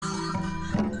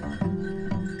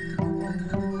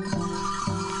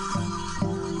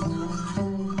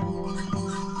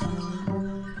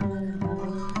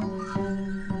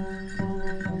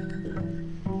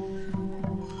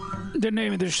The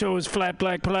name of the show is Flat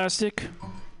Black Plastic.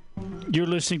 You're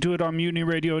listening to it on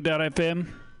MutinyRadio.fm.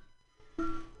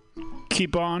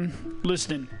 Keep on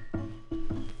listening.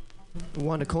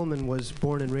 Wanda Coleman was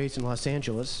born and raised in Los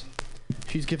Angeles.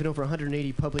 She's given over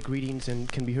 180 public readings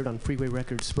and can be heard on Freeway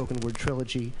Records' spoken word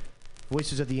trilogy,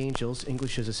 Voices of the Angels,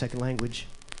 English as a Second Language,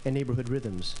 and Neighborhood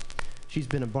Rhythms. She's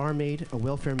been a barmaid, a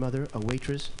welfare mother, a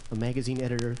waitress, a magazine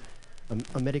editor,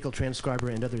 a medical transcriber,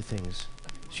 and other things.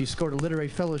 She scored a literary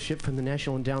fellowship from the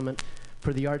National Endowment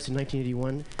for the Arts in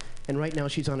 1981, and right now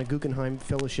she's on a Guggenheim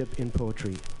Fellowship in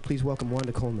Poetry. Please welcome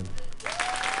Wanda Coleman.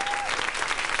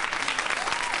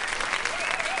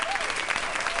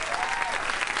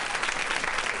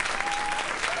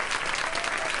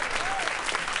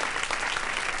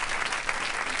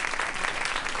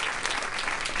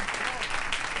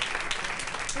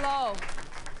 Hello.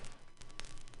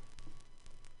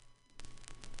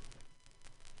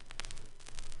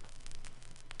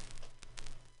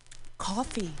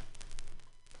 Coffee.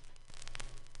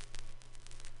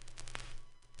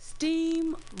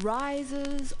 Steam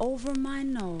rises over my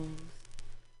nose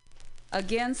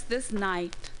against this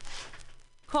night.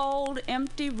 Cold,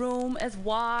 empty room as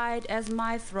wide as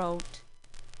my throat.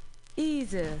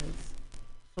 Eases,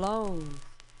 flows.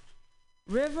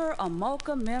 River, a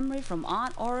mocha memory from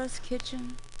Aunt Aura's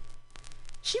kitchen.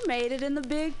 She made it in the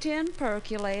Big Tin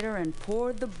percolator and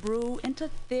poured the brew into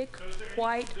thick,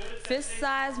 white,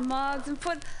 fist-sized mugs and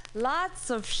put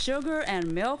lots of sugar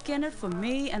and milk in it for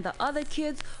me and the other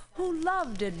kids who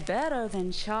loved it better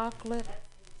than chocolate.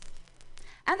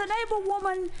 And the neighbor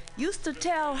woman used to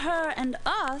tell her and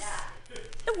us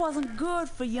it wasn't good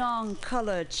for young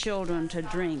colored children to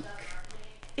drink.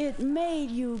 It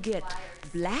made you get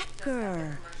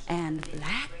blacker and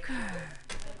blacker.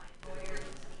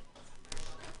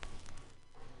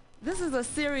 This is a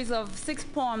series of 6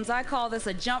 poems. I call this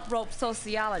a jump rope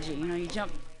sociology. You know, you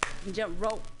jump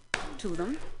rope to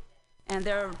them. And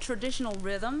they're traditional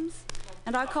rhythms.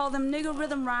 And I call them nigger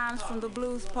rhythm rhymes from the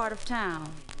blues part of town.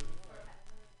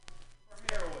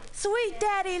 Sweet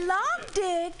Daddy Long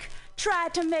Dick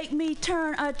tried to make me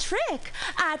turn a trick.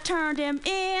 I turned him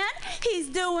in. He's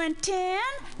doing 10.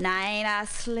 Now ain't I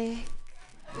slick?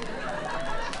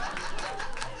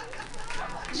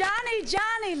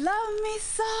 Johnny loved me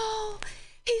so.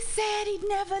 He said he'd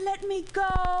never let me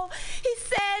go. He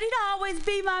said he'd always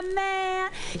be my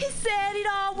man. He said he'd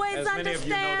always As understand. many of you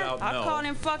no doubt know, I caught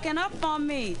him fucking up on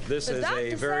me. This the is doctor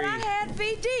a very said I had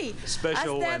VD.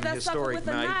 special I stabbed and that historic sucker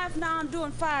with night a knife. Now I'm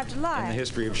doing 5 to life. in the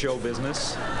history of show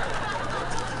business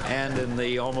and in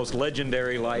the almost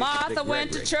legendary life of Dick Martha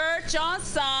went to Gregory. church on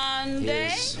Sunday.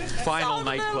 His final sold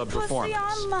nightclub a little pussy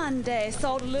performance. on Monday.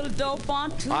 Sold a little dope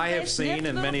on Tuesday. I have seen, sniffed a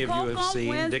and many of little you have coke on seen,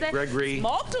 Wednesday, Dick Gregory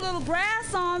smoked a little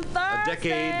grass on Thursday. a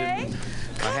decade and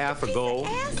a half ago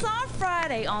Ass on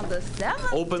Friday on the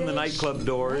 7th opened the day. nightclub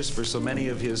doors for so many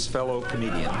of his fellow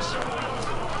comedians.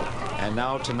 And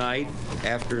now tonight,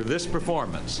 after this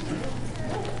performance,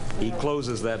 he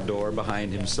closes that door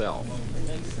behind himself.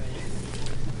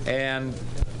 And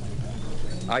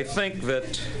I think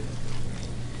that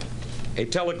a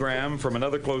telegram from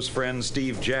another close friend,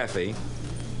 Steve Jaffe,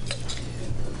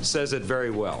 says it very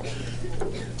well.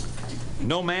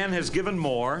 No man has given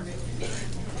more,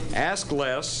 asked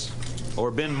less, or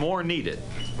been more needed.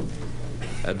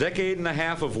 A decade and a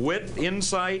half of wit,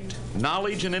 insight,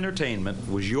 knowledge, and entertainment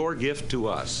was your gift to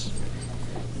us.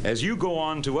 As you go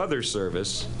on to other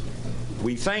service,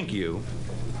 we thank you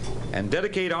and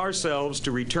dedicate ourselves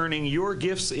to returning your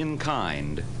gifts in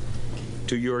kind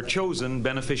to your chosen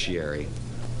beneficiary,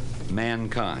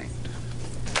 mankind.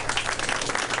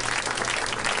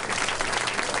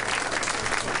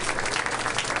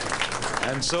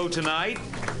 And so tonight,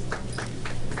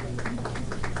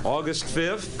 August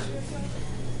 5th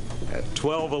at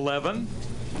 12:11,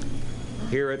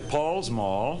 here at Paul's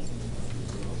Mall,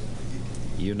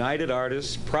 United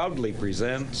Artists proudly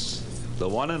presents the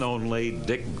one and only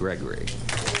Dick Gregory.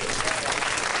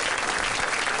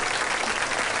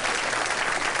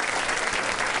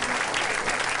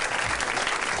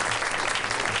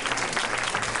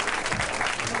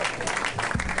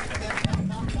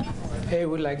 Hey,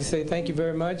 we'd like to say thank you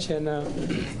very much, and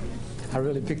I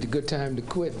really picked a good time to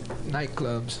quit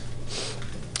nightclubs,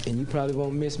 and you probably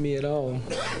won't miss me at all,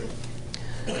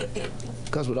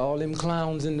 because with all them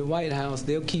clowns in the White House,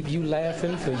 they'll keep you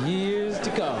laughing for years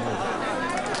to come.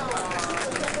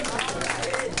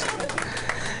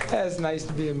 That's nice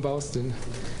to be in Boston.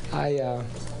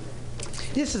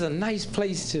 This is a nice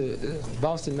place to,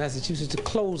 Boston, Massachusetts, to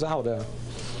close out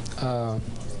a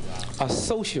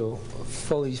social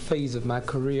phase of my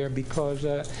career, because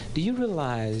do you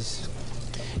realize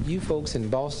you folks in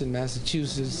Boston,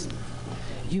 Massachusetts,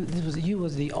 you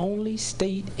was the only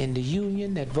state in the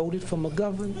union that voted for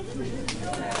McGovern.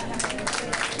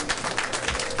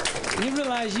 You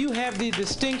realize you have the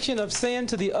distinction of saying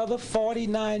to the other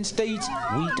 49 states,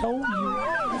 we told you.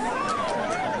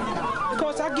 Of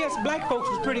course, I guess black folks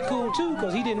was pretty cool too,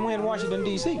 because he didn't win Washington,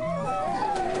 D.C.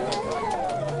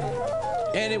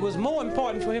 And it was more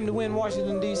important for him to win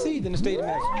Washington, D.C. than the state of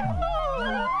Massachusetts.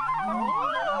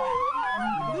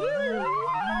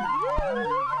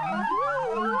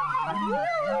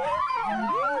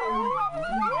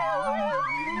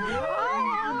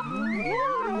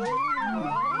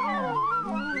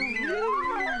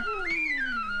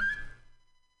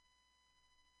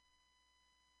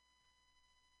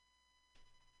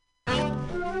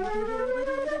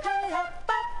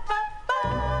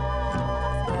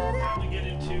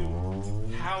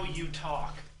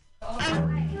 Talk.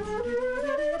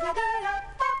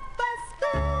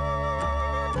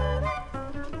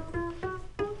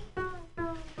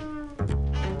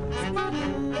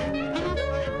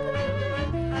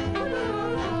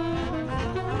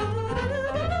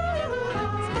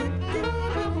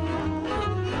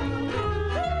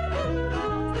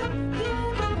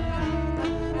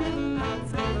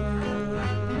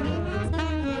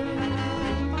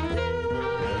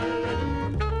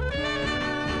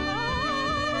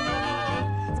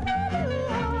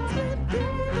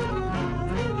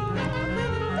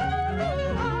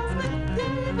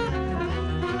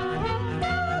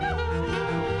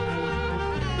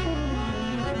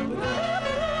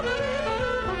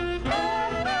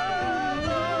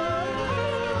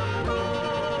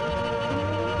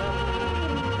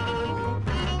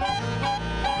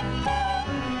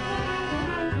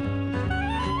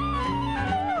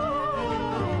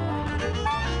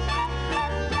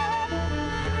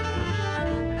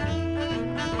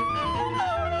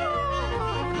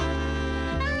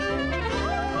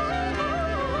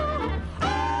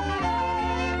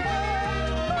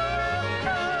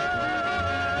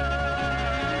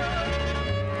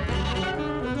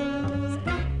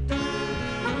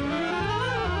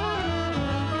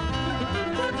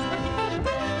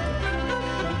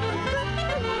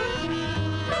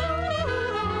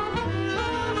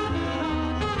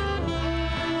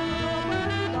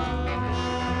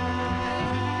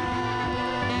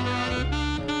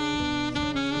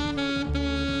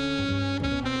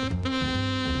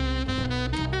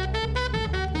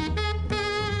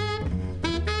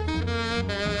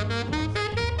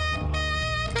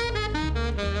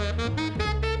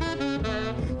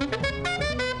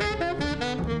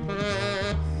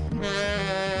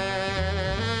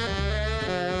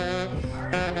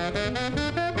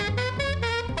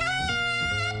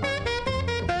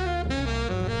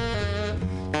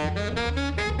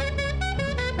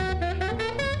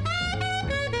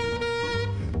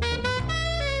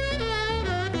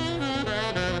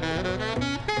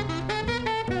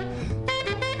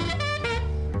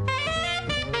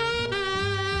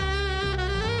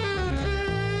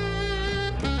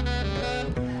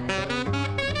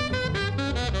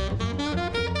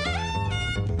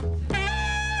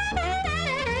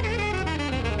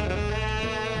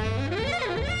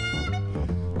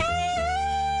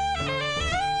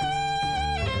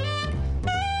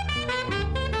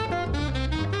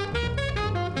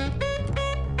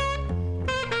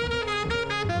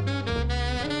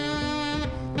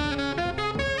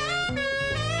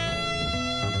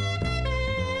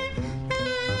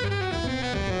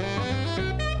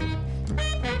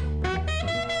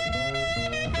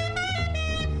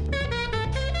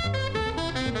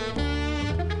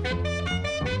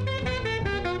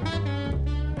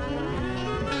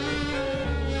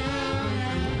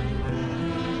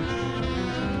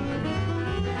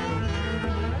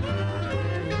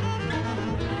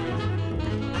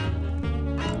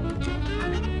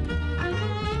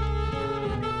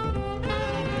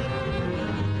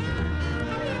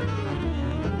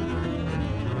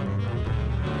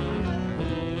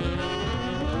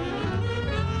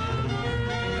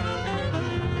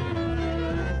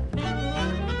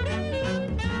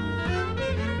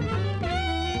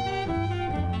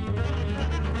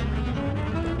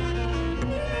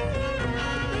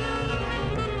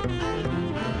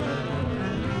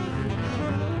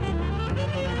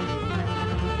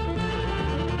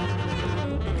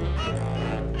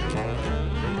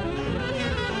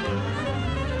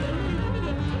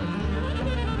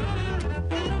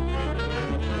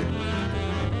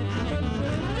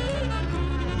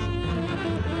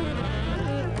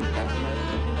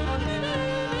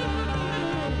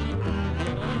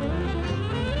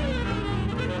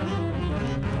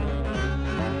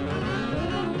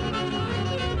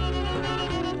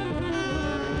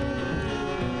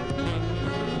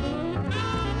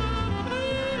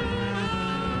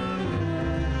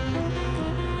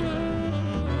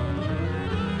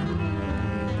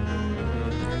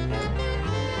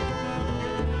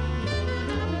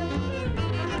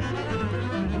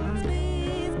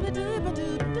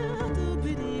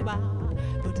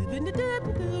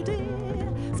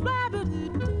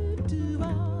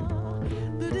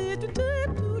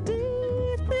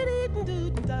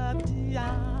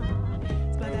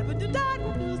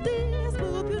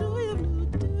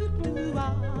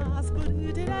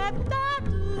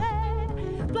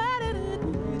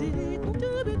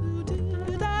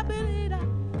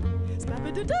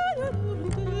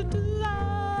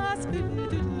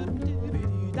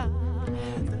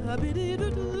 Again,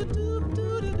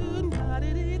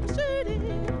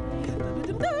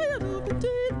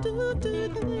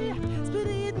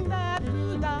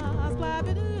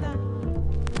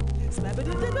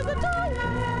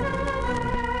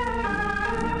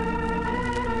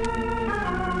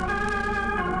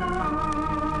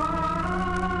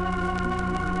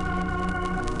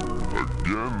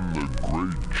 the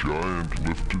great giant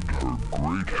lifted her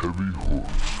great heavy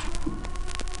hoof.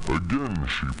 Again,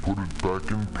 she put it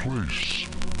back in place.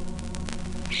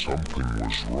 Something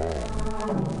was wrong.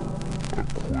 A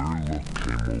queer look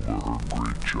came over her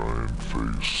great giant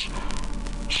face.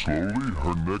 Slowly,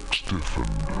 her neck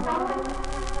stiffened.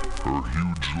 Her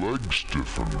huge legs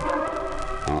stiffened.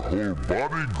 Her whole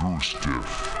body grew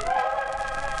stiff.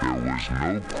 There was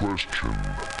no question.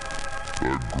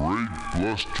 The great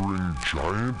blustering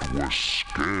giant was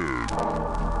scared.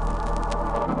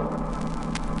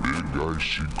 Big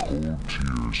icy cold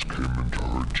tears came into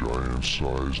her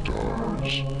giant-sized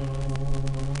eyes.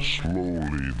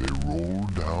 Slowly they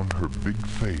rolled down her big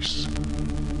face.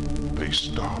 They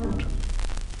stopped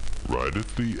right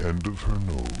at the end of her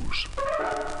nose.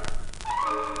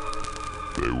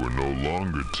 They were no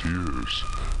longer tears.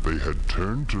 They had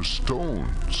turned to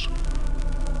stones.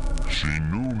 She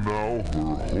knew now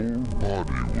her whole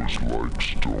body was like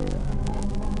stone.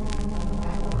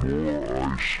 More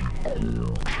icy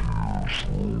cold tears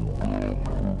rolled down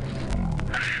her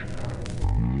face.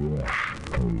 More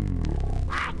stones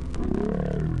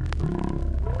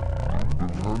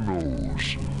of her nose.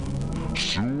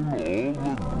 Soon all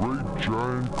the great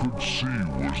giant could see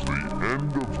was the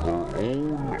end of her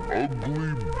own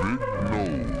ugly big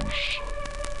nose.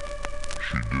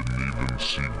 She didn't even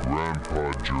see Grandpa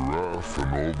Giraffe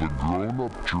and all the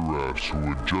grown-up giraffes who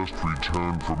had just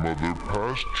returned from other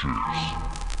pastures.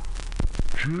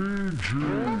 Gigi!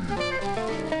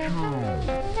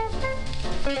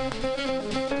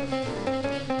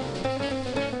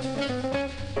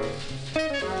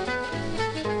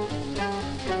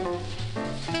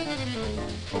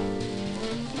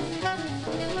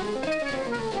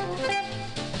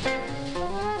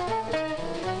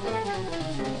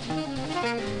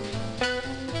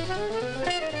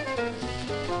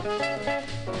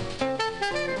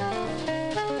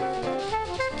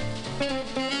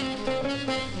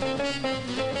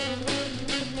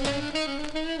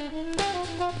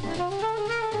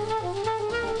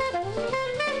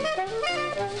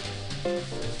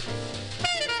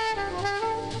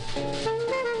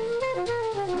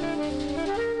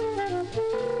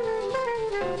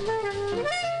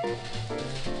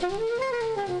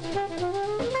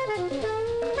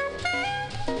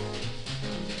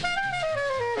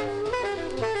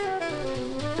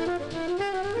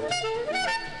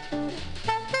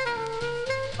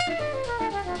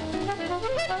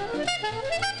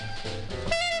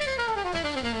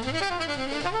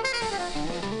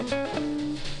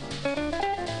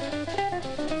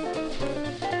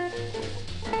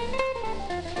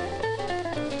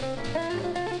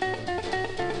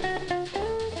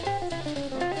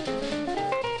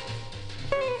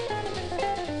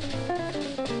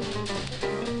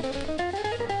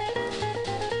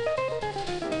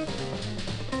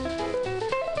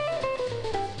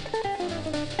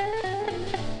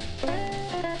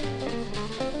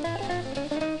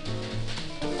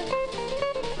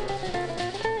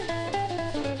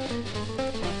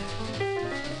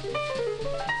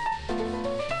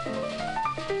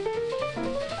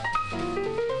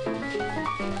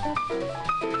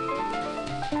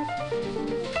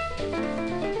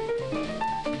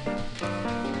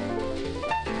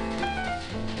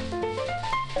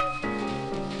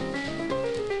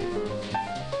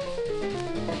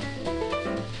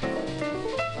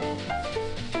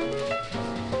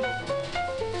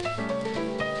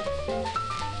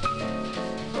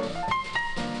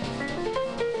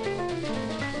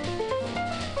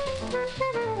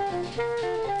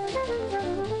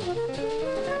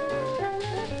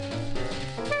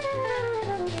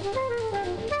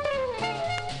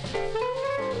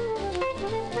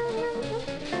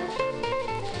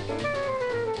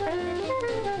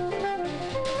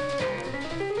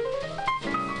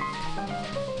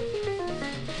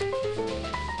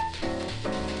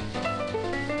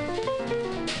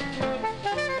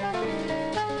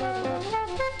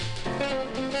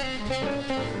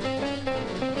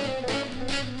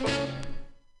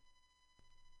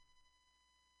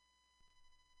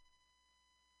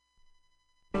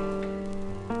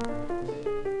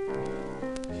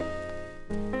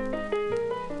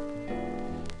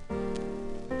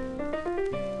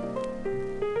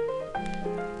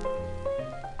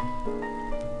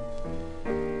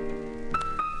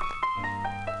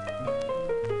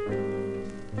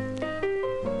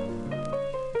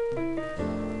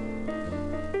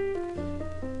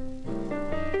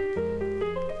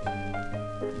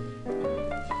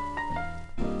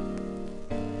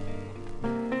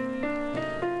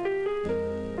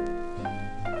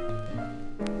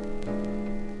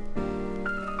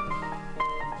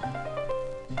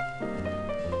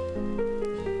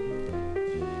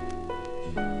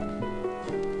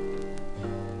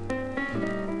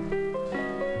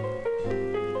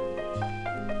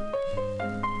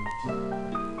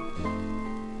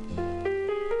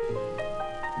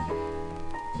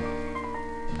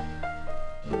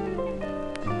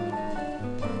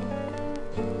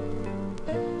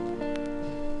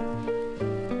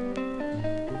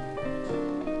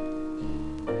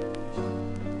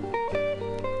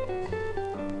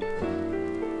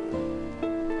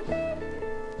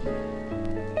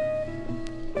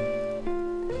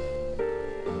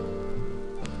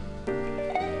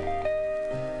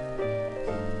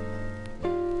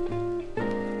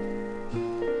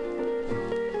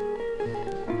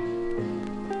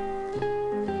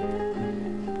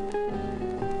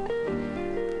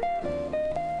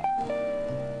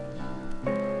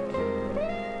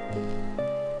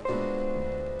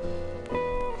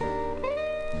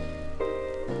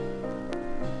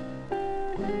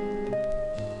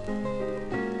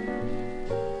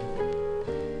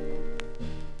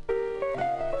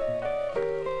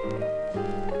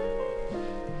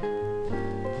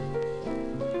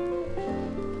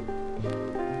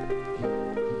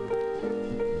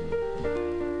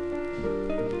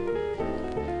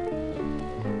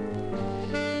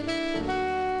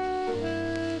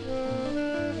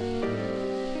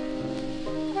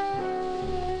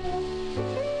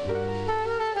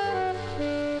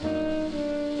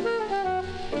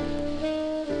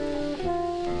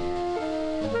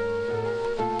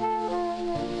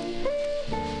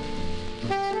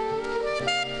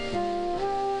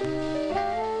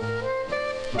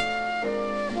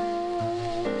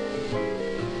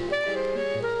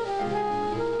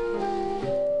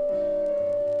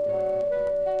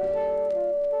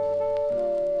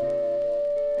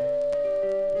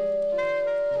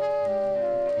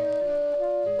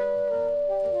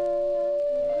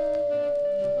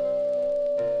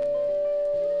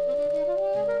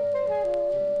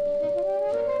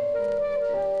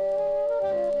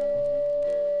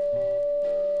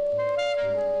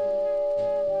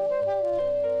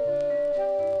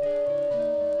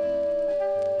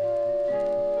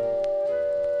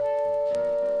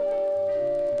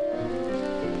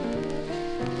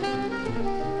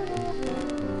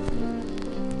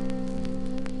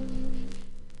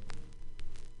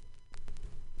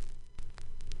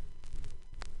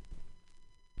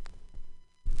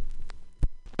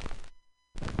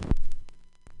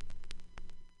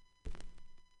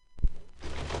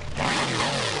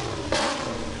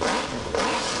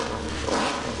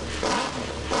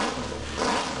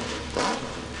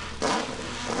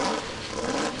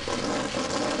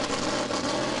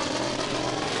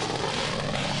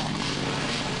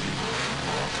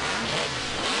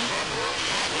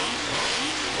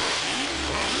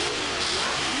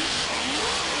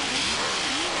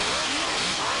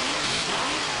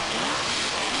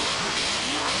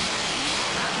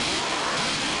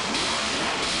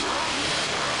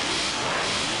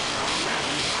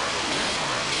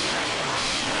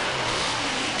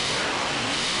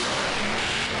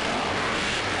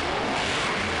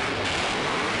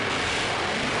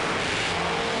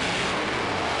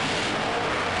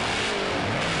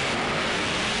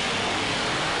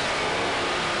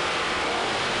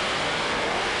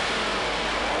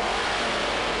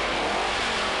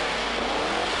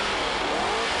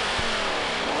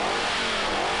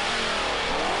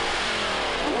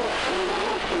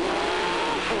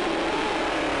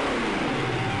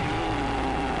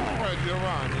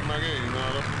 La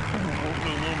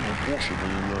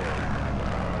spingerò,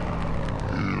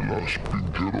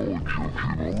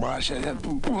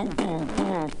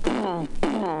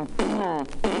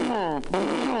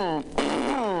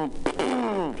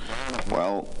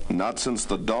 Well, not since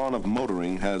the dawn of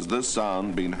motoring has this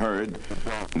sound been heard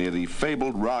near the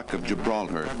fabled Rock of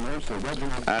Gibraltar.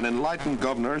 An enlightened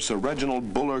governor, Sir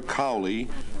Reginald Buller Cowley,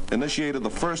 initiated the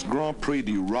first Grand Prix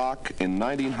du Rock in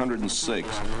 1906,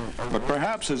 but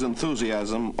perhaps his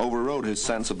enthusiasm overrode his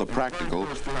sense of the practical,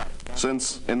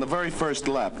 since in the very first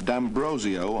lap,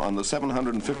 D'Ambrosio on the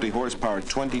 750 horsepower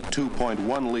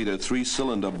 22.1-liter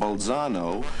three-cylinder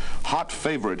Bolzano, hot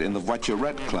favorite in the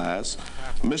voiturette class,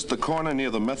 missed the corner near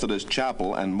the Methodist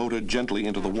Chapel and motored gently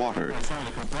into the water.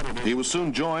 He was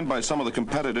soon joined by some of the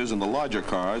competitors in the larger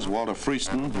cars, Walter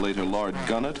Freeston, later Lord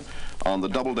Gunnet, on the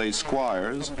Doubleday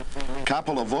Squires,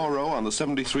 Capolavoro on the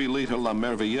 73-liter La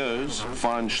Merveilleuse,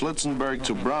 von Schlitzenberg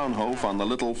to Braunhof on the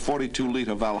little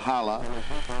 42-liter Valhalla,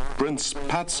 Prince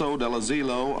Pazzo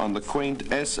dell'Asilo on the quaint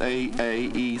SAAECVB,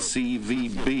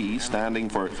 standing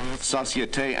for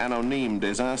Société Anonyme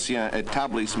des Anciens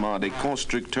Établissements des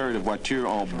Constructeurs de Voitures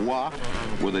en Bois,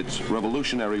 with its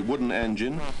revolutionary wooden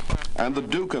engine, and the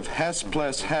Duke of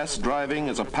Hesse driving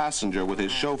as a passenger with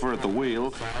his chauffeur at the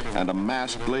wheel and a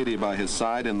masked lady by his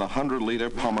side in the 100-liter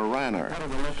Pomeraner.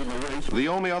 The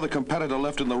only other competitor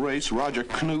left in the race, Roger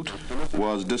Knut,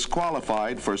 was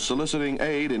disqualified for soliciting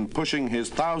aid in pushing his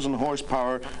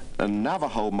 1,000-horsepower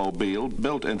Navajo mobile,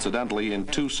 built incidentally in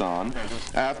Tucson,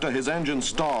 after his engine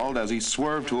stalled as he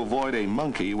swerved to avoid a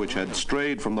monkey which had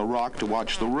strayed from the rock to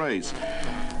watch the race.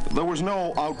 There was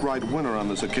no outright winner on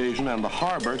this occasion, and the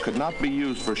harbor could not be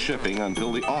used for shipping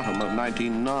until the autumn of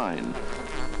 1909.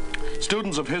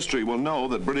 Students of history will know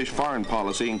that British foreign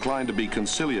policy inclined to be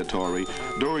conciliatory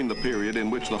during the period in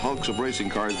which the hulks of racing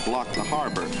cars blocked the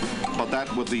harbor, but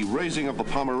that with the raising of the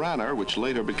Pomeraner, which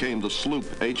later became the sloop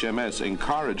HMS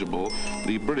Incorrigible,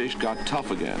 the British got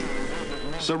tough again.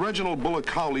 Sir Reginald Buller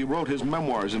Cowley wrote his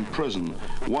memoirs in prison,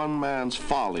 One Man's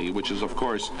Folly, which is, of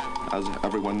course, as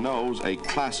everyone knows, a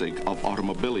classic of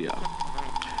automobilia.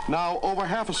 Now, over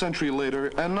half a century later,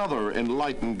 another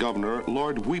enlightened governor,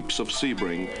 Lord Weeps of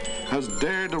Sebring, has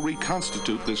dared to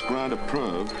reconstitute this grand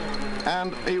épreuve,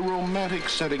 and a romantic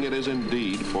setting it is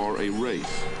indeed for a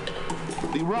race.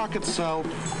 The rock itself,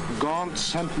 gaunt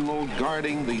sentinel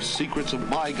guarding the secrets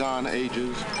of bygone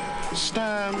ages,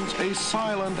 stands a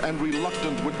silent and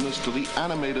reluctant witness to the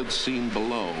animated scene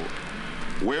below.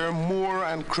 Where Moor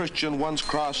and Christian once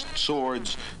crossed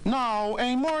swords, now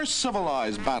a more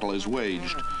civilized battle is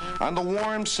waged, and the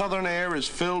warm southern air is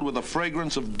filled with the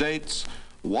fragrance of dates,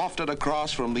 wafted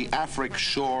across from the Afric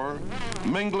shore,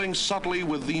 mingling subtly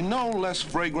with the no less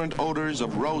fragrant odors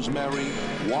of rosemary,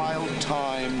 wild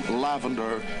thyme,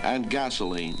 lavender, and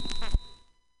gasoline.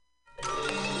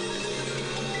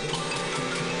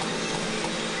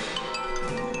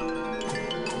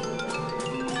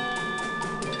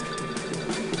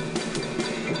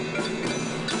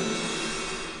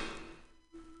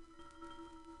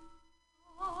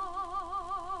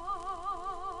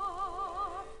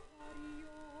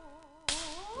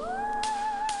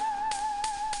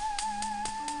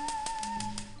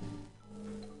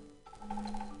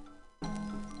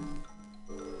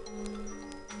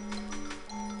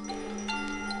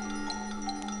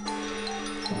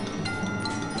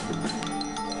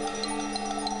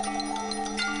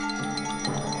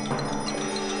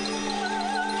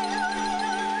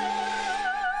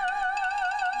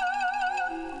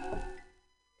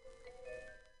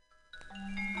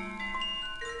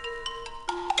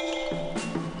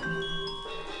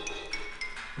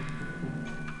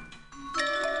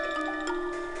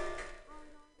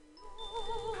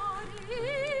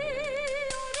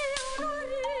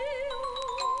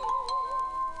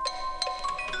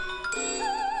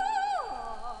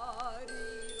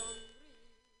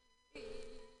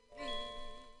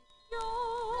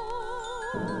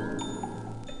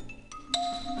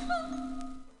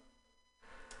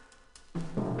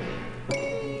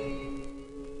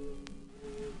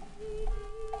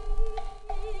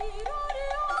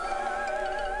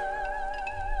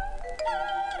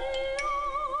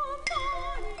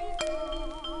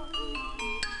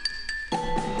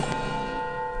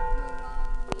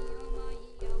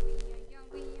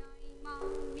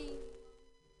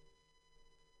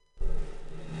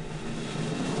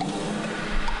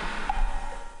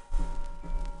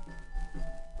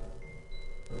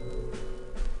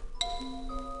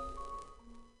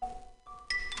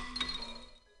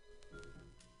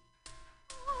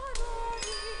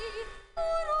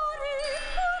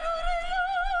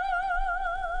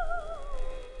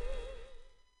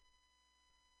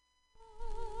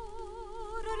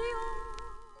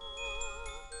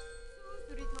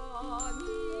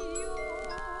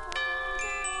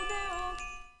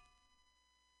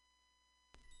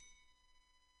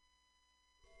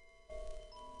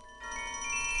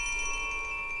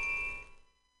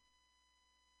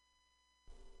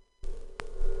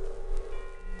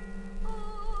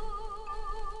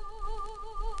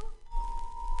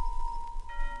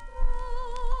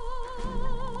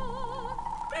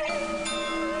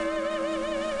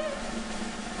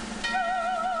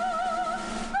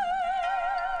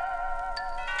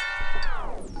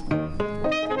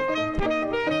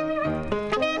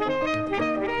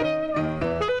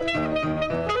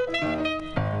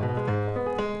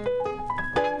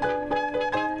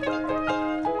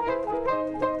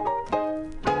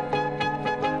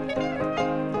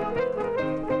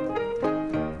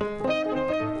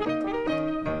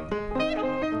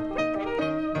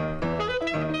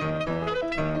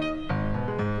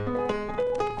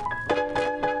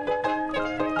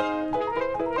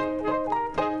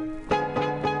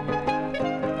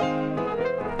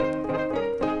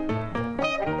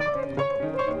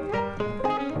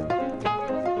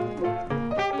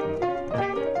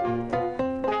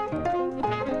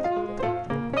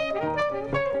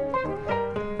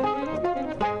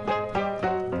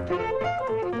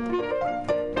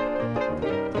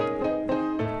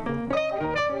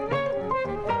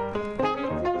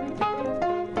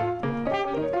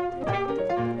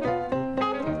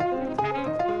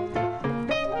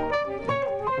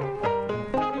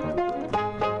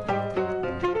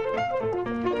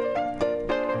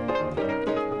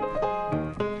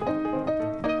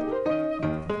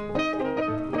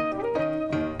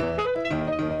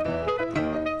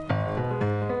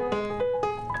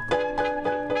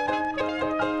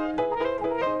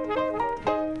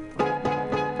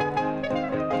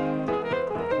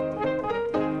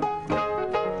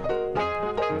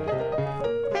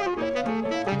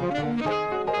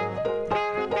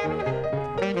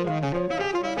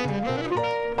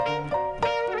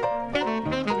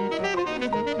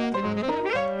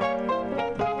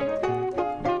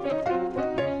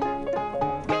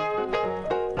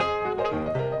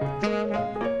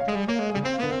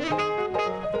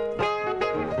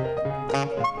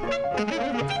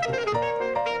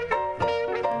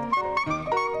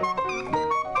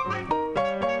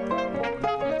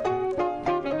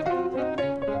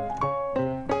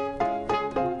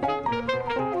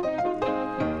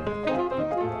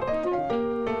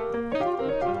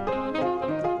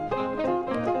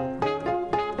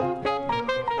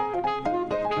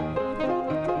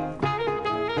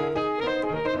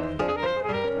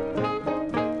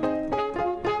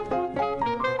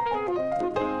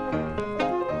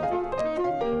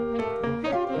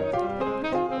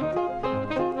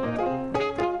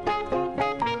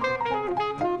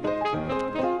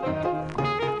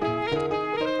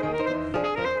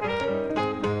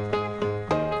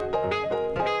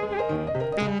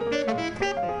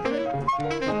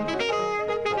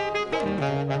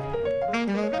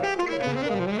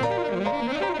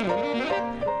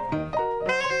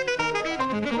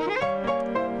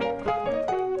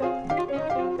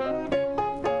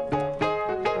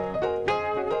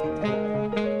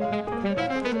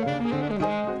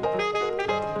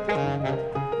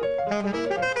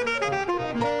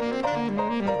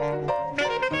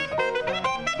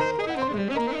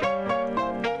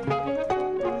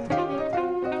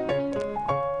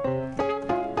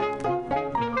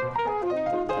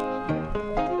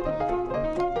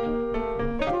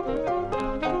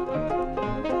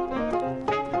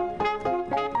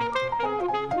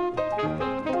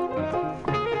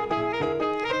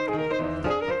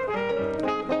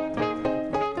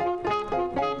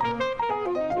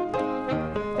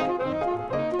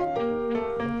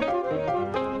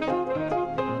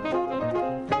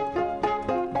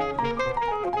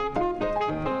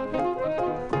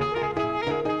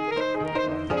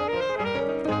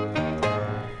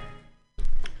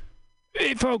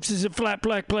 Folks, this is a Flat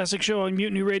Black Plastic Show on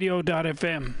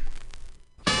MutinyRadio.fm.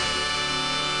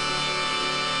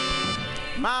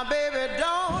 My baby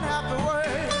don't have to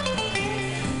worry.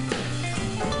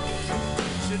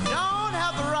 She don't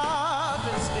have to rob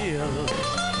and steal.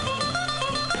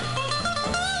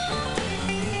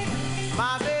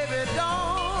 My baby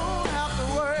don't have to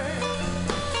worry.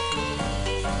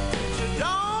 She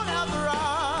don't have to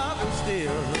rob and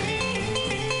steal.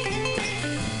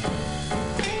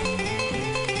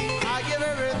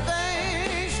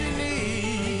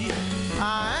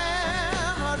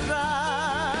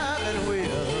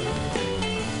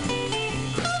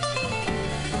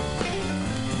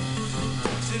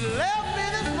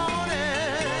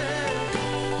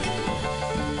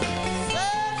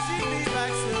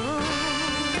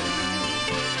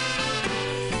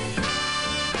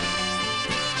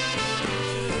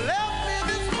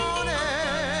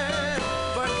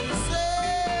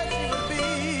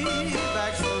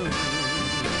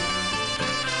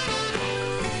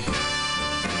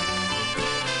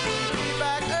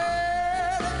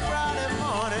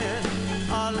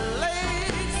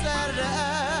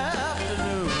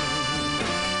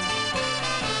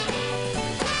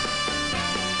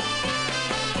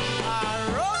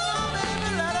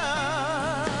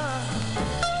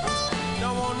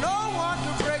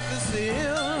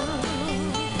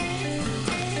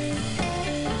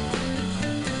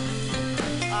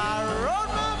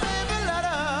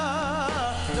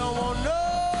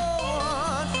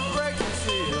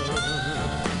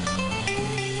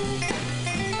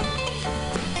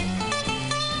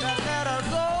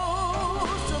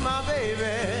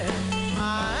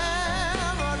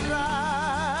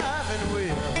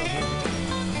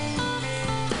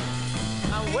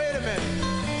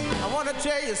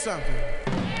 Tell you something.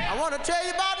 I want to tell you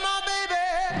about my baby.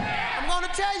 I'm going to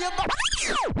tell you about.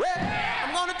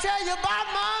 I'm going to tell you about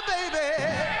my baby.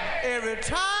 Every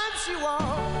time she walks.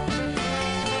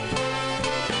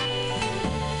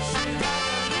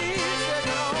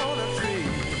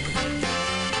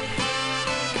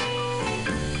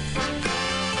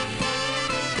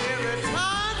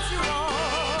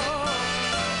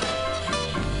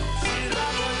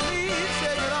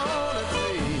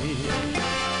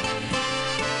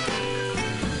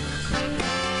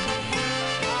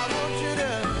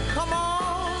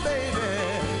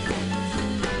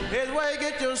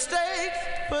 Steak,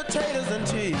 potatoes, and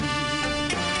tea.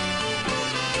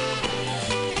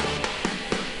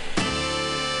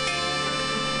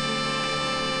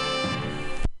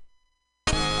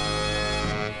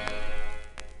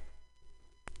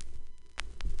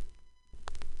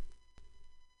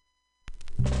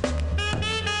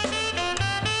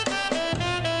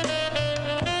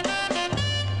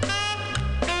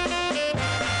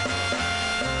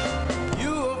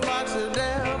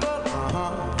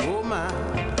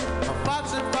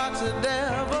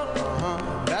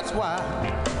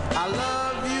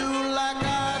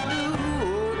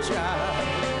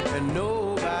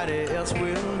 nobody else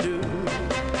will do.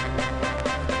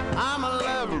 I'm a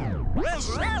lover.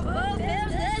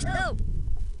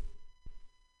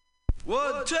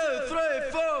 1, 2, 3,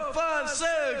 4, 5, 6.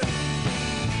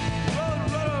 Run.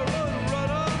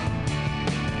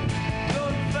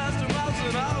 Going faster miles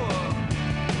an hour.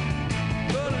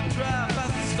 Gonna drive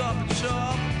fast and stop and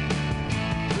shop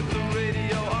with the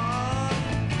radio on.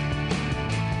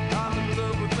 I'm in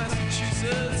love with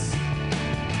Massachusetts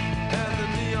and the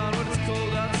neon when it's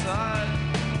cold outside,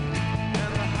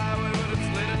 and the highway when it's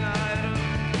late at night.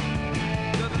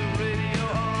 Got the radio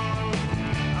on.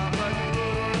 I'm like a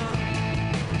roadrunner.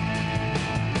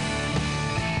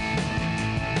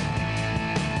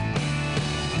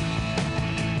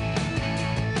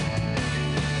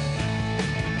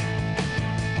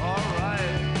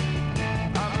 Alright,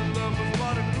 I'm in love with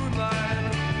modern moonlight.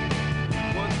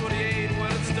 128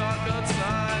 when it's dark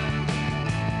outside.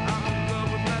 I'm in love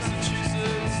with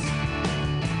Massachusetts.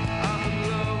 I'm in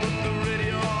love with the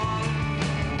radio on.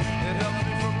 It helps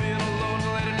me from being alone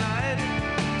late at night.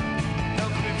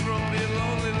 Helps me from being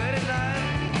lonely late at night.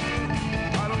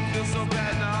 I don't feel so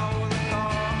bad now in the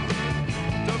car.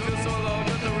 Don't feel so alone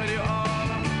with the radio on.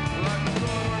 Like a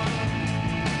roadrunner.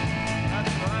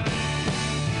 That's right.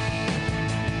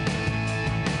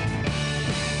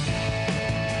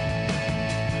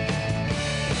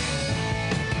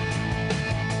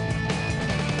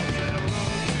 Say hello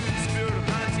to the spirit of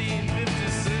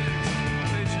 1956.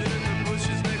 Pictured in the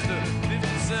bushes next to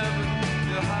 57.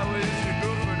 The highway is your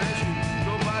girlfriend as you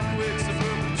go by quick.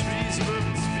 Suburban trees,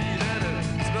 suburban speed, and it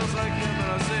smells like him. And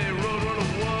I say roadrunner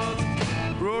once,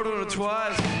 roadrunner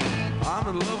twice. I'm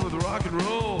in love with rock and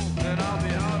roll, and I'll be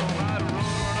out all night,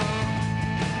 roadrunner.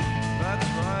 That's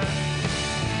right.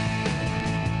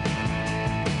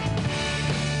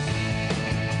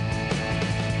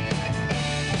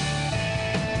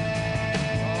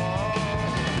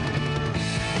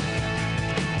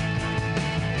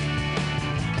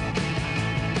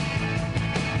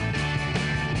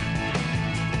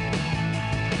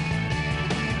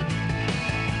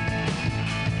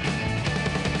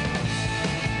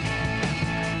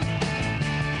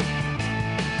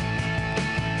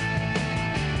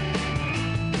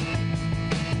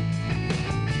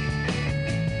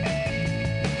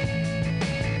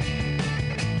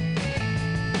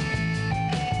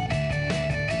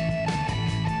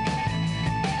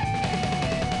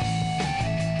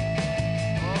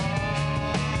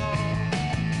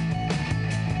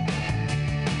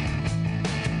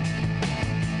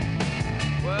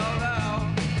 Well now,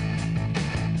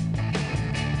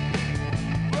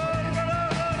 roadrunner,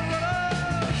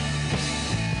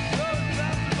 going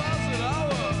faster miles an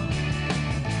hour.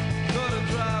 Gonna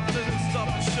drive till the stop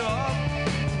and shop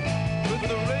with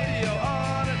the radio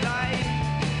on at night,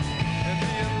 and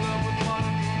be in love with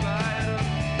modern moonlight.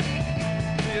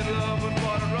 Be in love with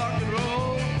modern rock and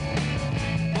roll,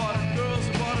 modern girls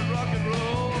and modern rock and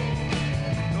roll.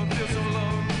 Don't feel so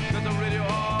alone, got the radio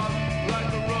on like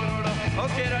a roadrunner.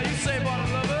 Okay, now you say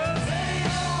modern lovers.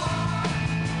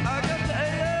 I got the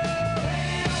AM,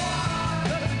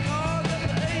 got the car, got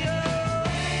the AM,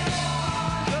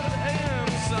 got the AM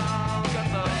sound, got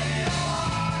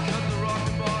the rock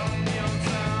and modern neon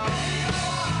sound.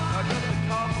 I got the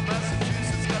car from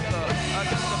Massachusetts, I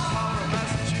got the power of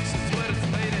Massachusetts when it's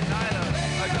late at night.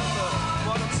 I got the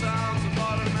modern sounds of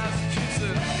modern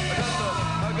Massachusetts.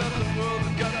 I got the world,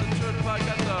 I got the turnpike, I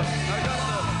got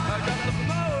the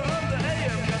power of the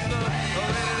AM, got the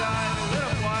late at night, lit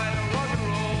up white, rock and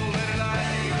roll, late at night,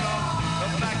 the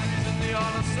factories and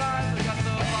neon signs. I got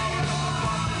the power of the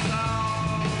modern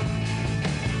sound.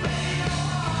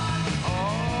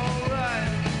 All right.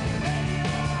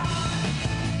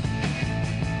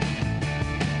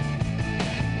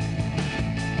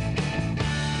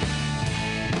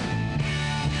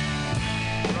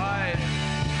 Right.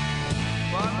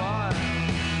 Bye-bye.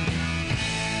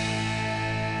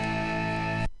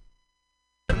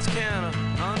 Can't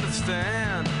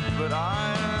understand, but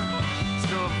I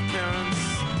still have parents,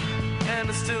 and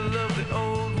I still love the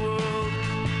old world.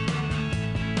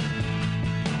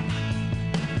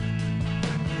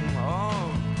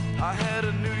 Oh, I had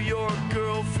a New York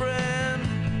girlfriend,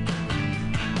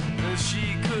 and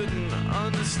she couldn't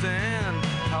understand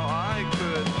how I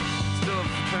could still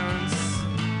have parents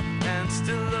and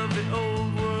still love the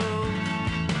old world.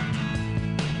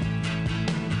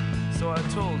 So I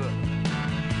told her,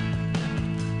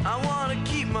 I wanna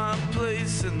keep my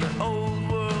place in the old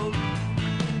world,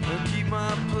 and keep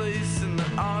my place in the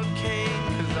arcane,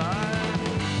 'cause I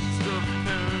still have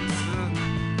parents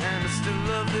and I still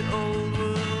love the old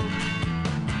world.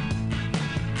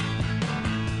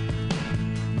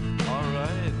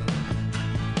 Alright.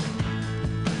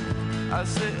 I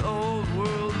say old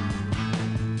world.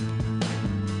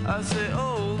 I say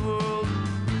old world.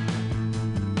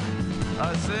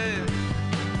 I say.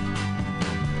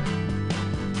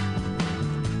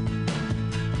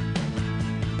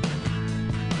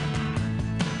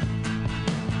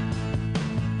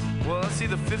 Well, I see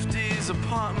the 50s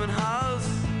apartment house,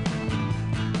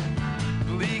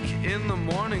 bleak in the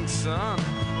morning sun,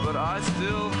 but I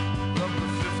still love the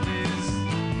 50s,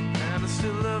 and I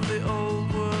still love the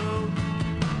old world.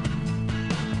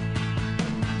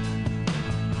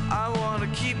 I want to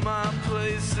keep my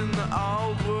place in the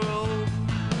old world,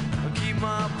 keep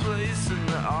my place in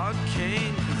the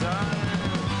arcane, 'cause I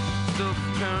still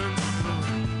have parents,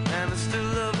 and I still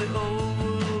love the old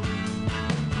world.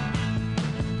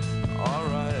 All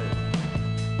right.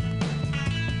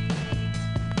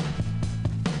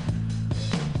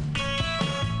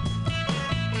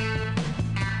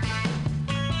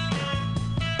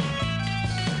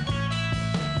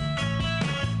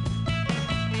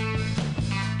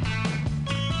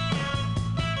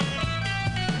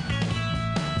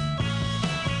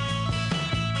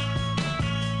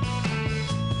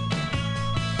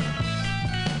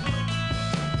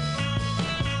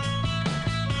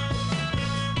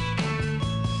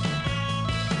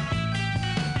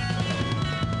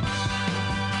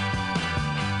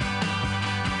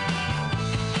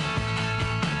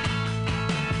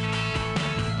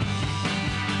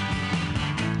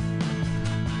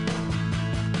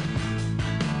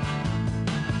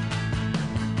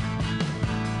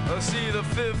 See the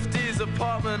 50s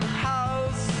apartment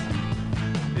house.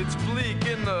 It's bleak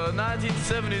in the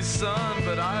 1970s sun,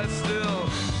 but I still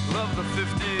love the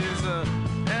 50s,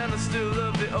 and I still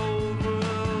love the old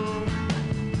world.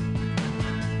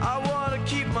 I want to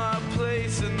keep my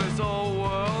place in this old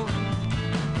world,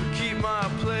 keep my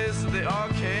place in the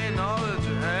arcane knowledge,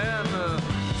 and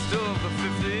still love the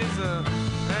 50s,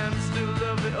 and still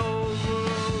love the old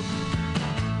world.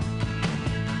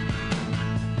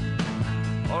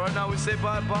 All right, now we say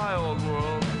bye-bye, old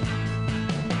world.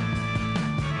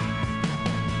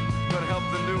 Gotta help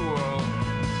the new world.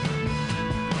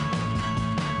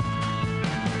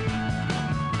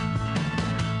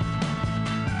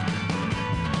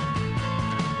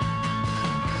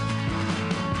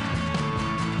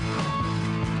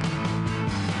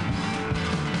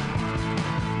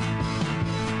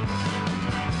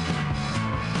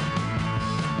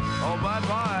 Oh,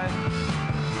 bye-bye.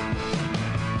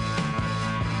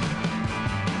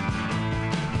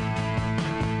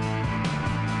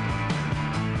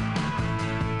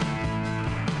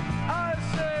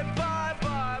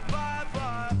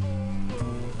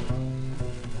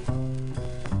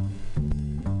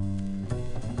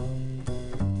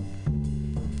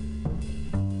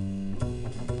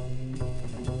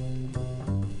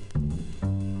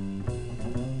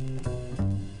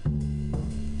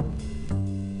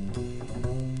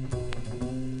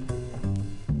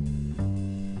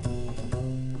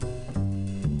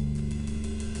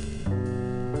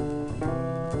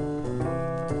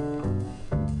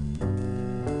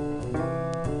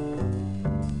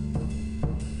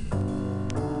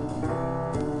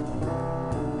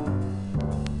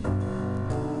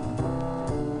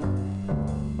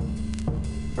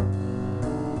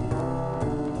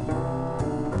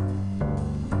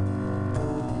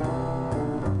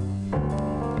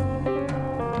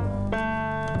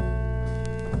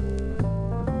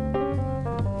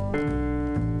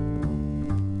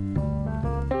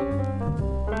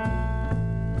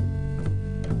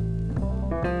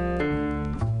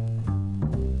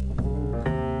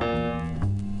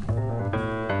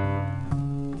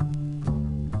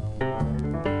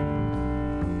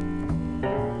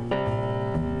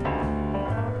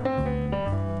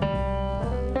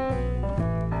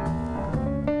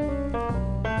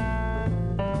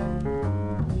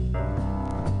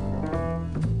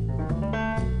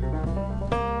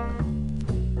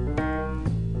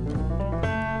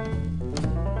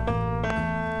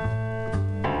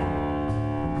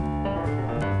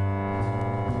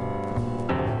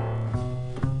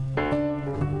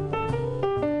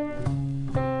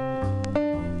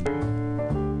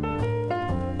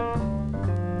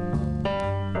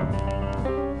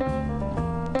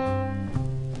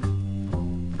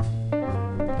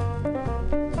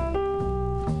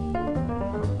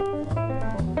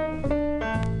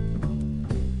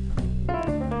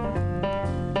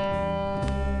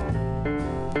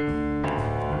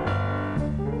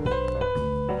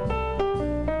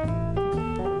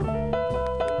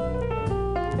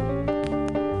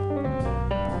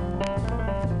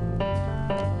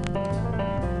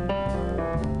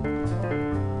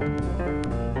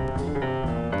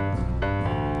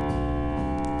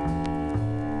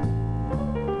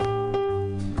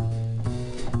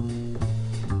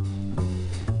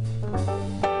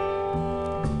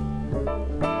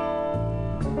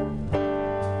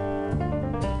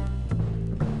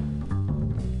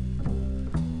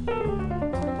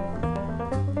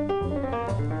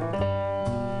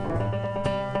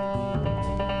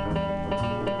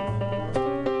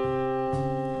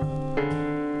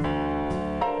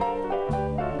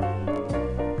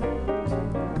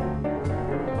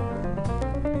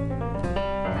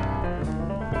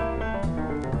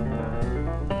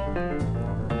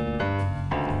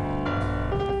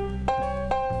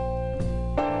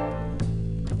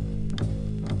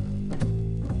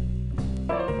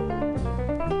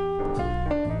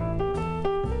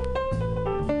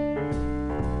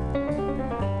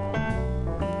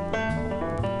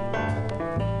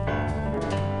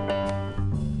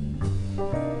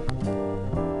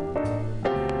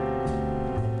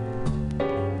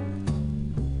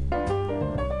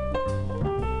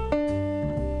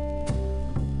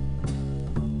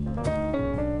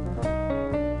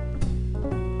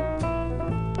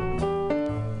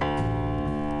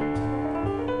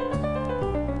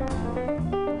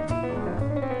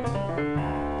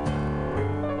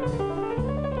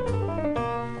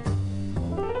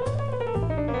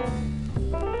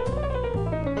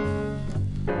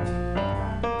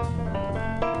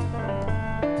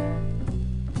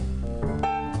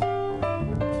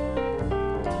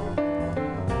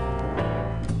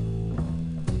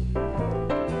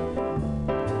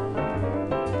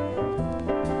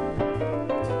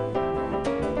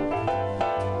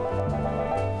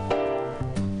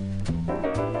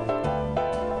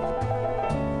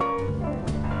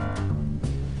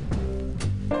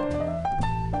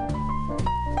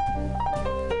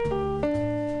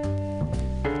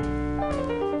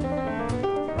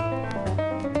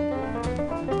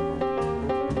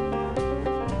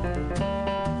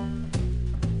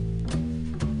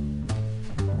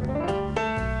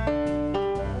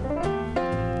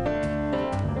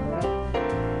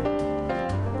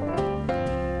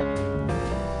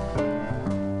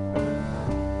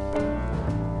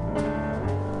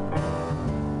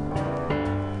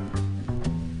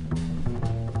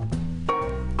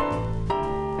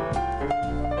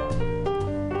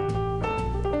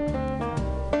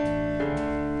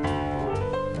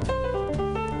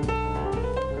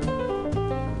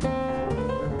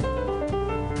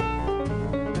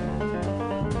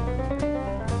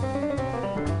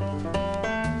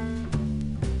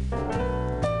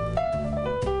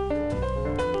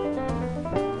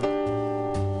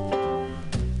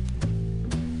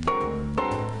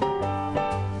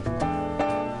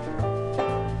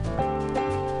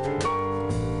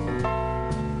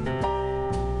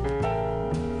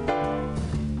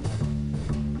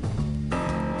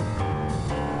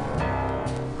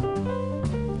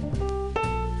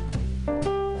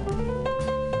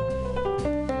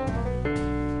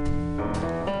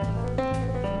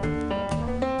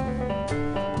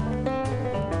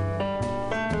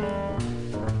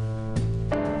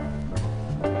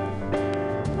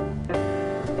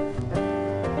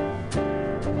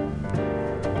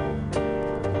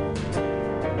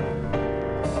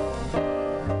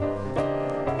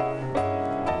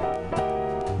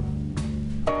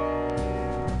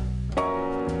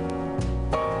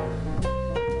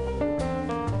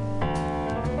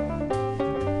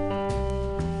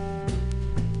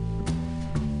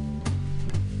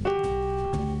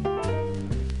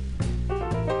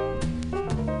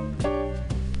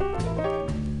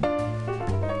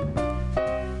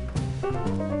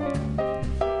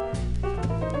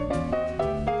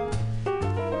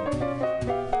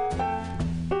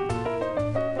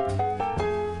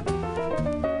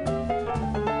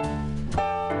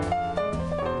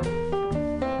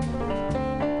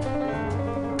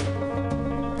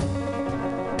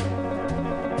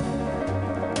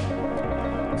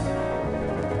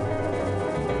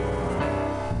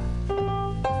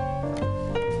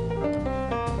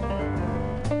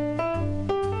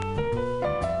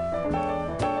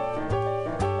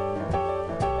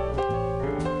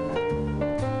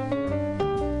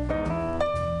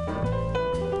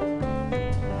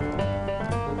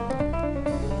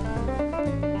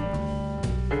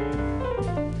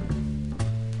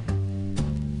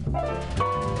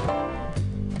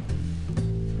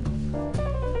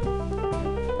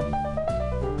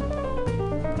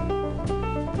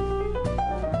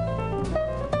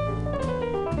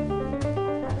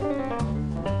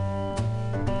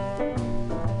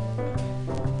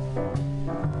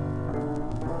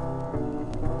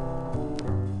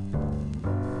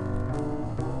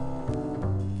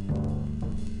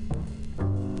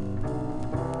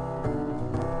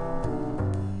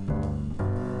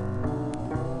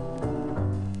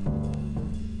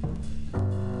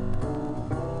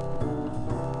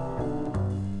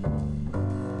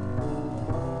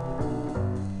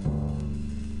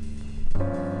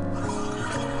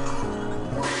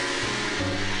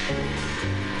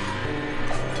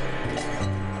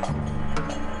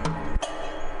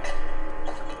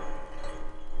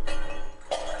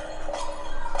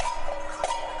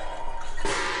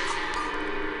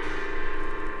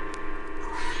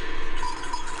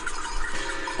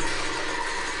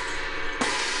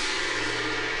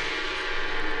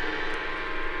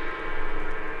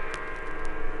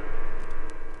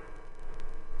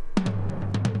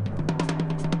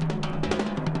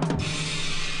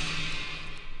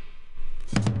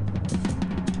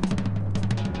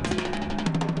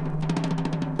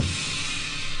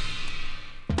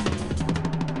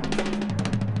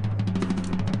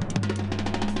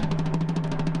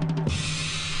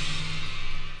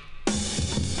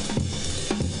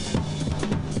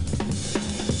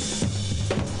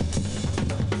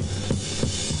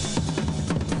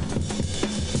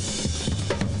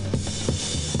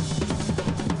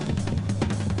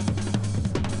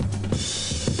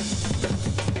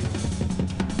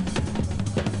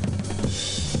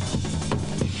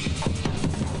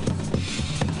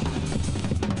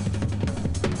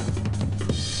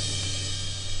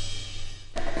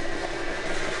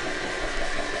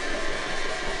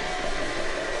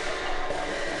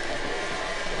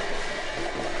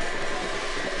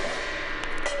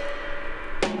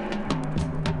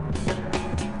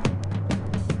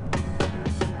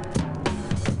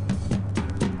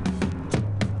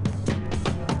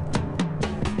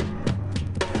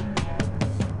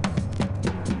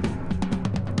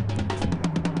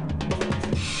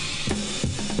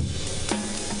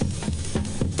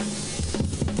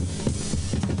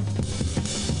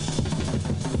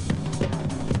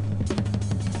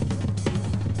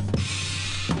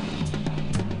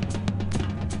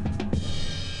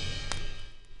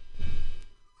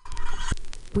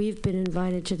 we've been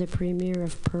invited to the premiere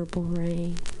of Purple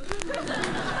Rain.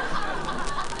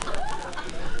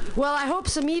 Well, I hope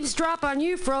some eavesdrop on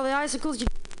you for all the icicles you...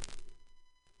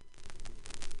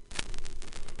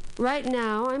 Right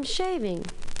now, I'm shaving.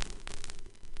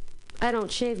 I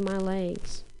don't shave my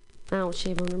legs. I don't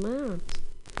shave under my arms.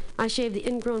 I shave the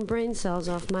ingrown brain cells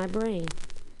off my brain.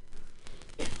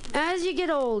 As you get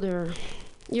older,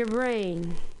 your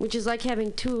brain, which is like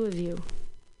having two of you,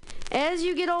 as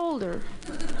you get older,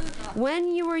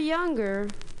 when you were younger,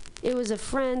 it was a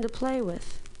friend to play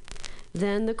with,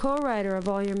 then the co-writer of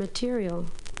all your material.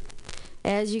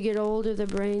 As you get older, the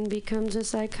brain becomes a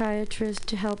psychiatrist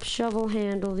to help shovel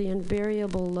handle the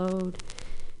invariable load.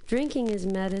 Drinking is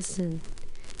medicine.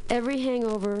 Every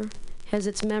hangover has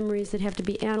its memories that have to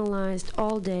be analyzed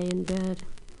all day in bed.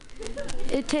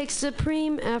 It takes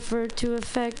supreme effort to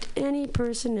effect any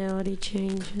personality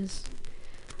changes.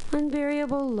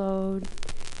 Unvariable load.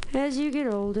 As you get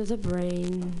older, the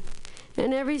brain.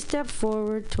 And every step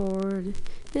forward toward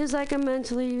is like a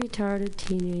mentally retarded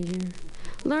teenager,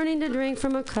 learning to drink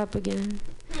from a cup again.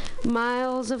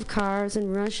 Miles of cars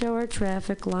and rush hour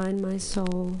traffic line my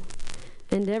soul,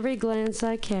 and every glance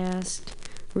I cast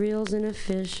reels in a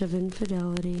fish of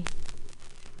infidelity.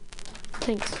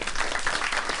 Thanks.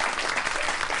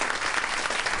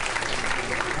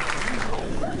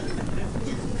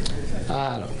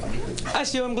 I don't know. I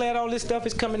sure am glad all this stuff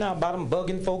is coming out about them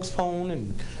bugging folks' phone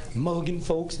and mugging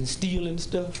folks and stealing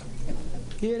stuff.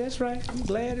 Yeah, that's right. I'm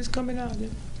glad it's coming out.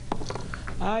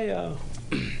 I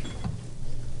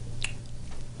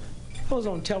was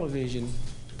on television,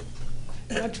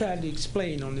 and I tried to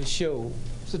explain on this show,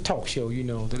 it's a talk show, you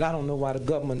know, that I don't know why the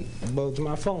government bugs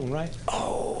my phone, right?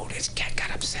 Oh, this cat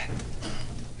got upset.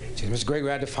 She said, Mr. Gregory,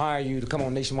 I had to fire you to come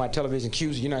on nationwide television,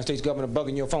 accuse the United States government of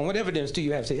bugging your phone. What evidence do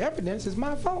you have? I say, evidence is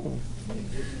my phone.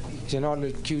 He said, in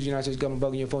order to accuse the United States government of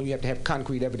bugging your phone, you have to have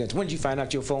concrete evidence. When did you find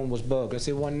out your phone was bugged? I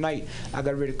said, one night, I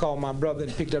got ready to call my brother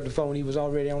and picked up the phone. He was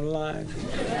already on the line.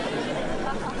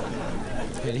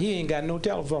 And he ain't got no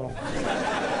telephone.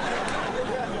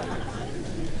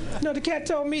 No, the cat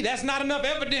told me that's not enough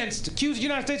evidence to accuse the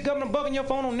United States government of bugging your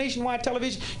phone on nationwide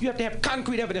television. You have to have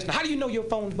concrete evidence. Now, how do you know your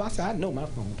phone's bugged? I said, I know my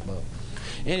phone's bugged.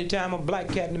 Anytime a black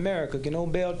cat in America can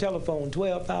own Bell Telephone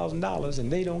 $12,000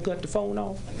 and they don't cut the phone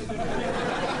off,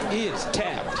 it's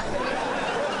tapped.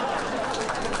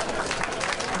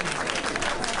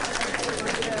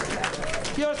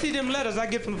 You all see them letters I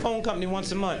get from the phone company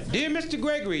once a month. Dear Mr.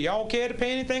 Gregory, y'all care to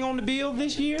pay anything on the bill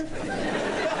this year?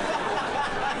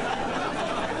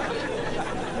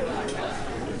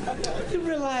 You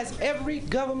realize every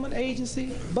government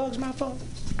agency bugs my phone?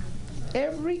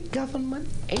 Every government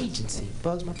agency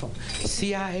bugs my phone.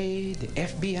 CIA, the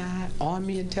FBI,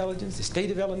 Army Intelligence, the state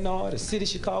of Illinois, the city of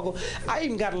Chicago. I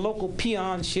even got a local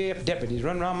peon sheriff deputies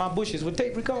running around my bushes with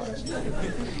tape recorders.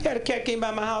 Yeah, the cat came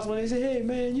by my house when they said, hey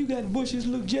man, you got bushes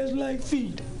look just like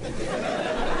feet.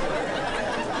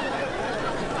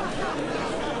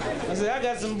 I said, I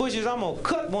got some bushes I'm gonna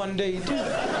cut one day too.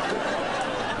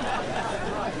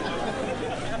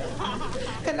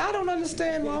 And I don't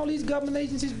understand why all these government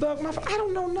agencies bug my phone. I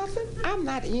don't know nothing. I'm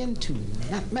not into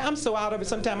nothing. Man, I'm so out of it,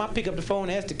 sometimes I pick up the phone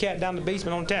and ask the cat down the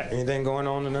basement on tap. Anything going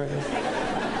on tonight?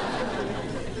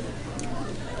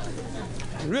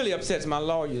 It really upsets my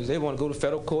lawyers. They want to go to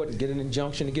federal court and get an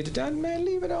injunction to get it done. Man,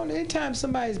 leave it on. Anytime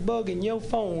somebody's bugging your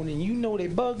phone and you know they're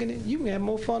bugging it, you can have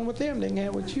more fun with them than they can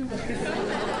have with you.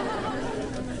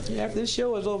 After this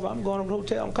show is over, I'm going to the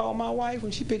hotel and call my wife.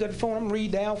 When she pick up the phone, I'm going to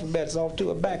read the alphabets off to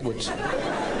her backwards.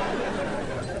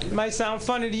 It might sound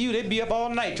funny to you. They'd be up all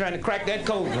night trying to crack that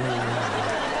code.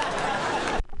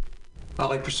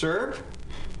 I'll preserve.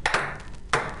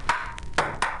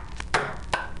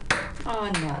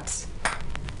 Oh, nuts.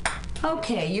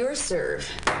 Okay, your serve.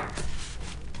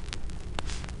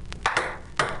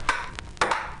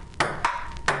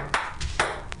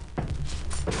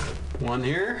 One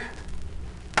here.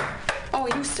 Oh,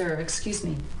 you serve, excuse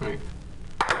me. Right.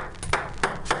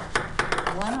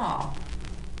 One all.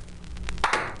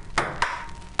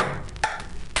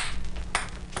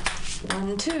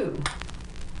 One, two.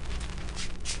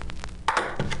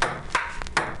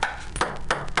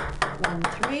 One,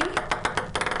 three.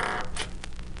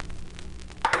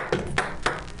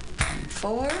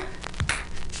 One, four.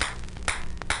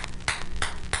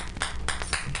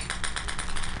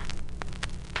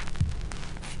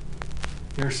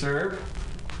 Your serve.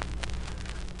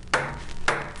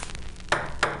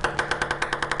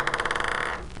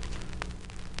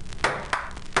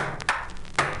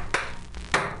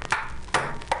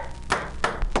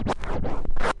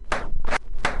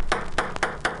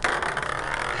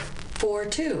 Four,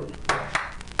 two.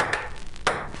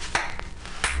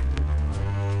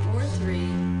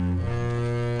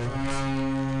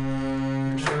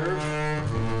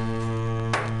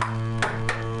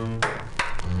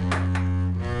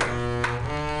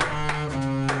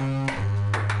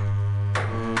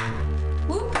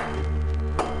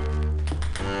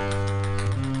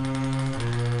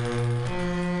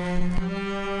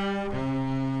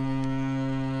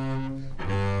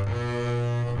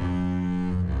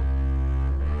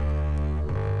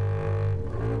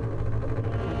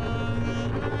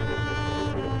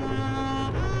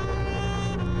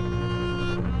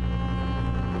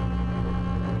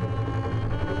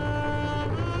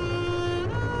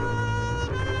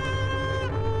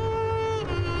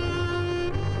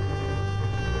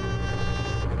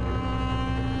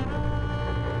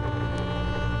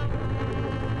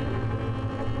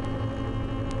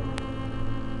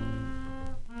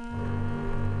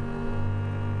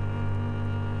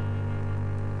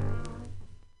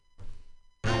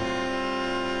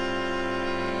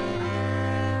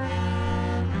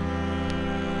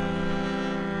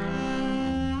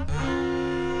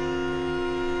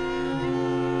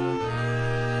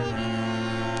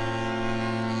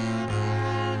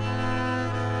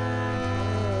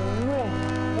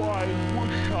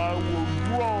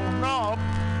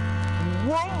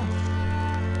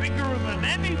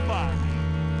 than anybody.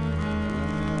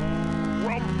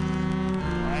 Well,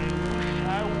 I wish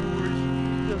I was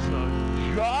just a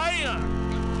giant,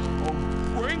 a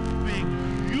great big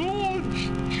huge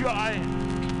giant.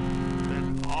 Then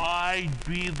I'd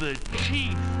be the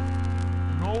chief.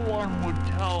 No one would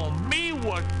tell me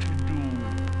what to do.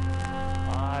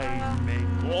 I'd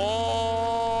make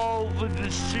all the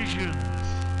decisions.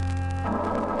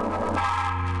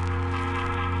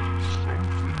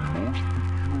 Something most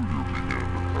peculiar began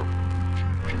to happen to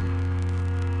Gigi.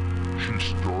 She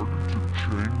started to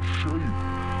change shape.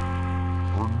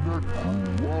 Her neck grew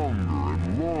longer and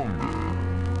longer.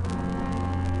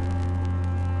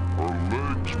 Her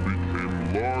legs became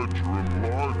larger and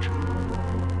larger.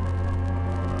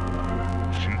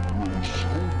 She grew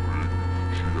so big,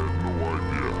 she had no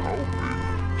idea how big.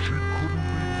 She couldn't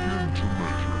begin to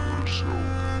measure herself.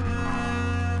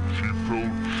 She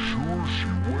felt sure she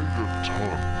weighed a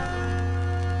ton,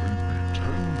 maybe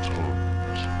 10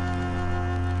 tons.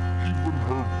 Even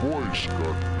her voice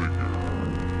got bigger.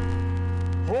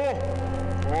 Oh,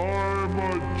 I'm a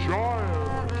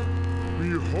giant.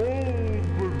 Behold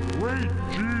the great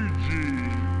Gigi.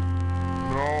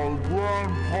 Now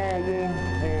Grandpa won't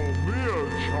call me a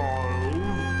child.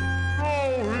 No,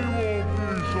 he won't be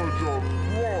such a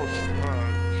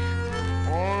crosspatch.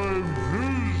 I'm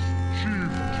his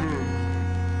chieftain.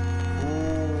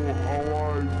 Oh, how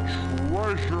I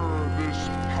treasure this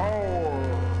power.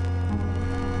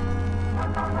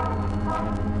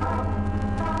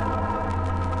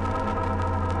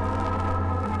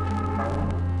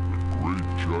 Great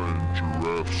giant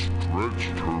giraffe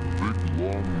stretched her big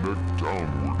long neck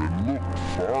downward and looked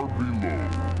far below.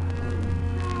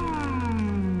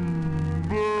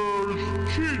 There's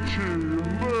Chi-Chi and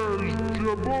there's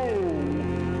Jabot.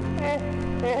 Oh,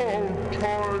 how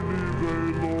tiny they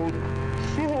look.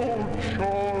 So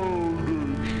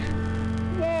childish.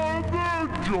 Why,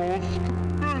 they're just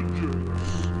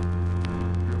midgets.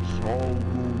 Guess I'll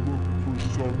go look for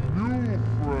some new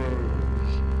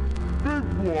friends. Big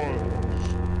ones.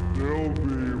 They'll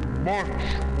be much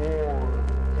more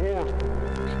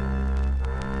important.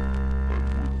 And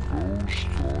with those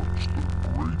thoughts, the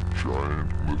great giant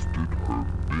lifted her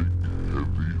big,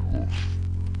 heavy hoof.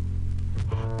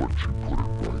 But she put it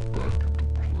right back into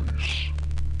place.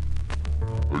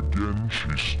 Again,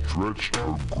 she stretched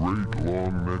her great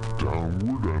long neck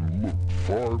downward and looked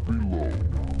far below.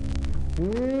 Oh,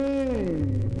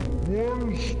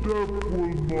 one step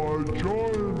with my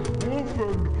giant hoof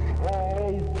and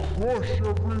I'll crush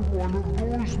every one of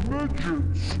those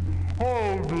midgets.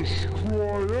 I'll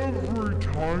destroy every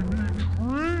tiny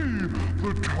tree,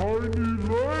 the tiny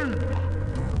lake.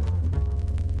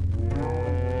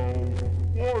 Well,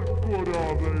 what good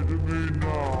are they to me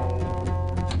now?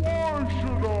 Why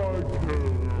should I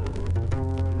care?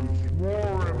 It's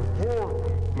more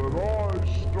important that I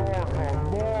start on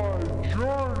my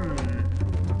journey.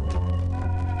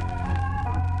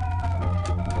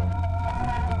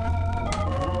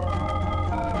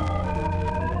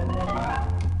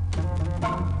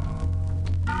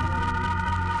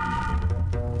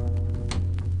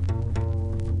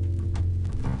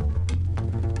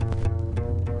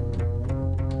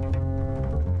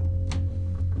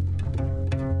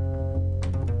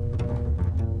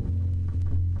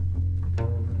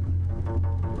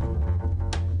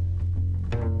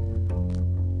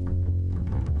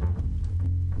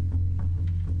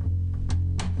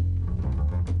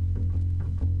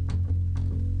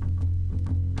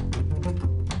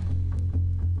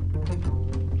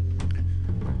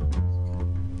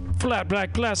 Flat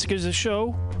Black Classic is a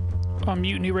show on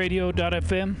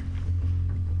MutinyRadio.fm.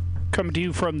 Coming to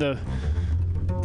you from the